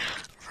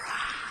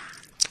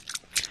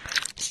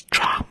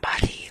 strong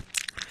body,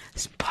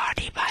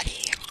 sporty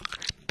body,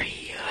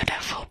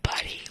 beautiful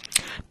body,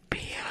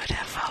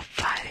 beautiful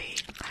body,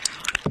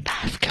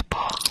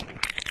 basketball,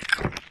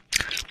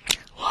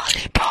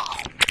 volleyball,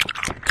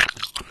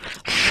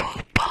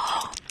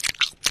 football,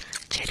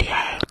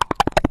 GTA,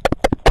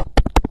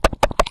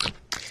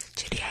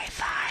 GTA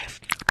 5,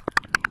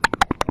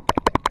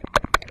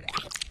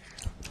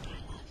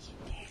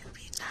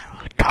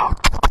 Naruto,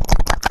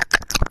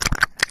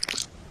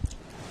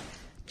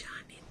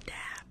 Johnny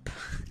Depp,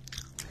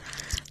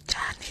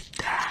 Johnny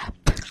Depp,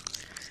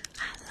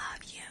 I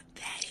love you,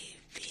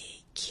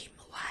 baby. Kim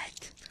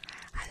White,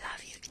 I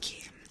love you,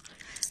 Kim.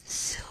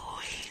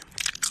 Zoe,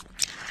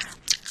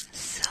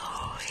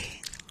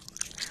 Zoe,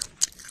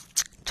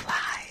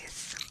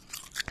 Twice,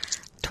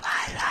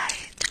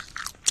 Twilight,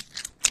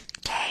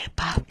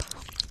 K-pop,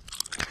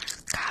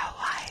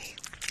 Kawaii,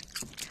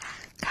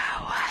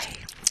 Kawaii,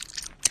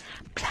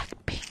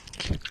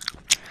 Blackpink,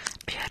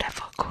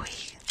 beautiful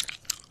queen,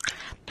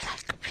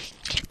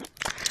 Blackpink,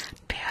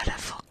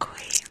 beautiful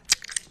queen,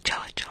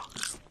 Jojo,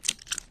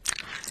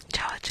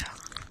 Jojo,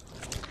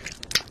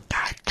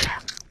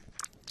 Gotcha,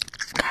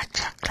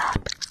 Gotcha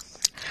Club,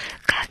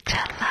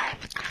 Gotcha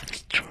Life,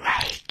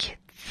 Stray Kids,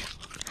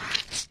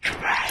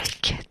 Stray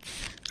Kids.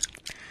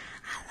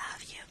 I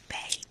love you,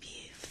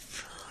 baby.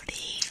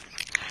 Fruity,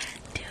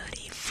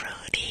 Tutti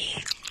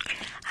Fruity.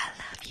 I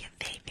love you,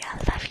 baby. I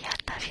love you,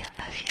 I love you,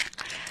 I love you.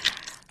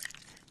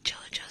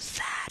 Jojo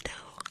Sado.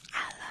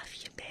 I love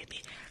you,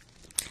 baby.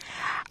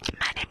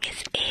 My name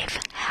is Eve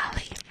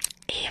Hallie.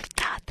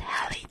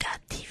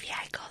 Eve.Hallie.tv.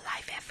 I go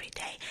live every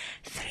day,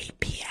 3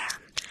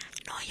 p.m.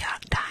 New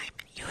York time,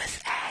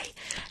 USA.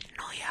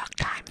 New York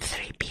time,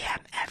 3 p.m.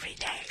 every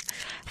day.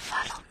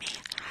 Follow me.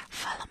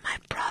 Follow my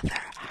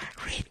brother.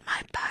 Read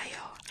my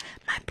bio.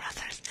 My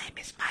brother's name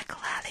is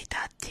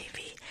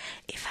MichaelHalley.tv.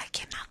 If I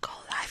cannot go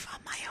live on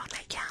my own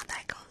account,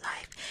 I go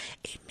live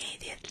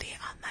immediately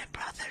on my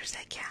brother's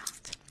account.